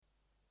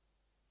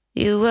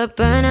You were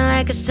burning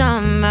like a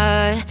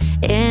summer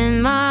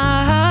in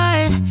my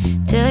heart,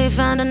 till you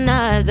found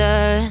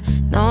another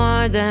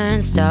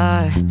northern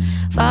star,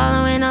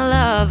 following a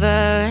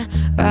lover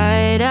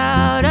right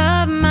out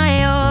of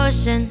my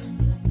ocean.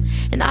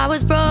 And I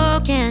was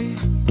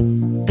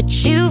broken,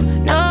 but you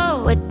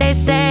know what they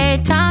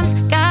say, time's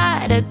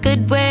got a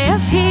good way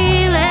of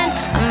healing.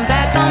 I'm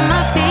back on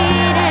my feet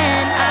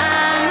and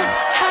I'm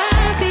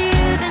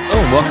happier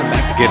than welcome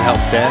back to Get Help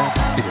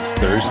Dad. It is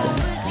Thursday,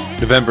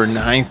 November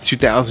 9th,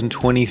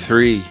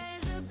 2023.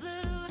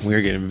 We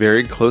are getting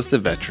very close to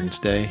Veterans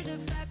Day.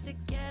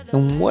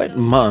 And what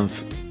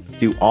month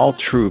do all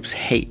troops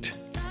hate?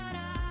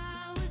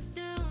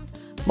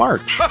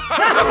 March.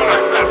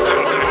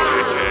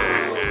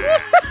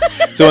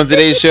 So on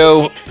today's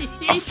show,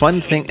 a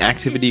fun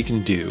activity you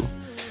can do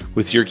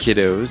with your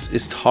kiddos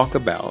is talk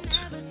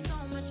about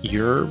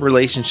your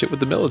relationship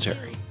with the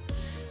military.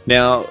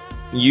 Now,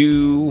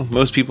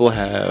 most people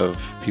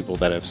have people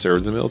that have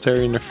served the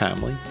military in their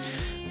family,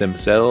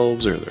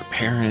 themselves or their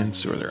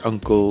parents or their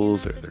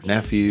uncles or their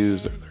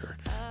nephews or their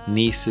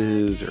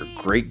nieces or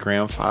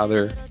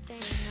great-grandfather.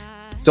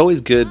 It's always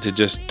good to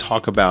just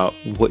talk about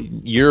what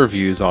your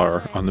views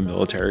are on the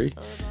military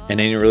and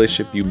any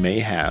relationship you may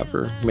have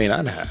or may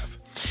not have.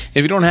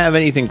 If you don't have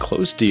anything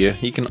close to you,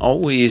 you can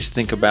always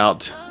think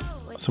about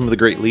some of the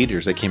great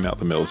leaders that came out of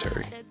the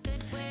military.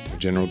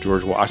 General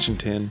George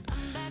Washington,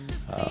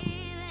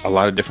 a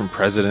lot of different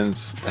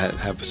presidents that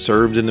have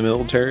served in the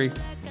military,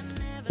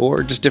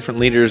 or just different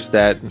leaders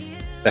that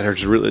are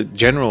just really,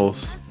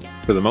 generals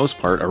for the most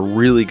part, are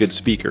really good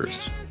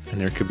speakers. And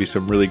there could be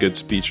some really good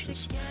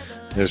speeches.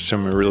 There's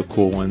some really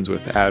cool ones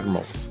with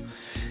admirals.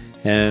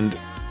 And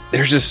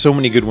there's just so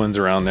many good ones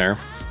around there.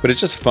 But it's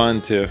just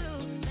fun to,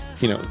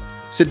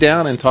 sit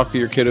down and talk to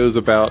your kiddos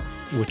about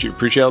what you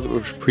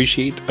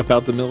appreciate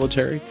about the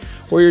military,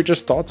 or your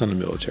just thoughts on the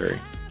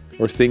military,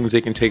 or things they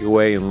can take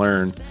away and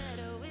learn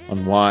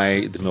on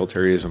why the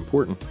military is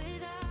important.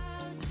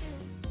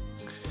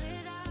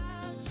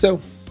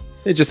 So,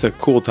 it's just a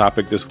cool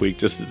topic this week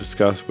just to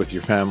discuss with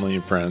your family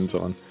and friends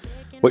on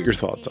what your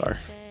thoughts are.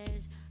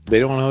 They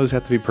don't always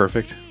have to be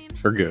perfect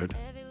or good.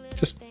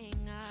 Just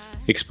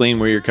explain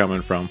where you're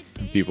coming from,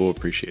 and people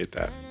appreciate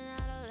that.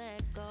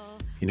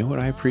 You know what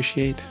I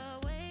appreciate?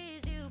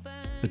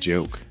 A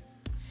joke.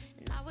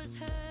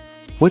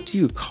 What do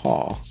you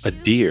call a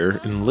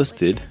deer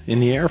enlisted in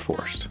the Air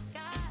Force?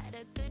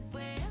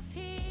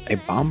 A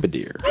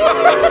bombardier.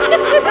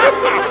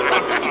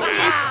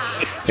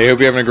 Hey, hope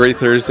you're having a great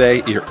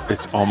Thursday.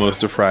 It's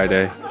almost a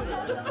Friday.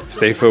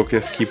 Stay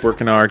focused, keep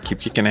working hard, keep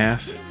kicking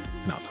ass,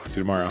 and I'll talk to you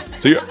tomorrow.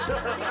 See ya.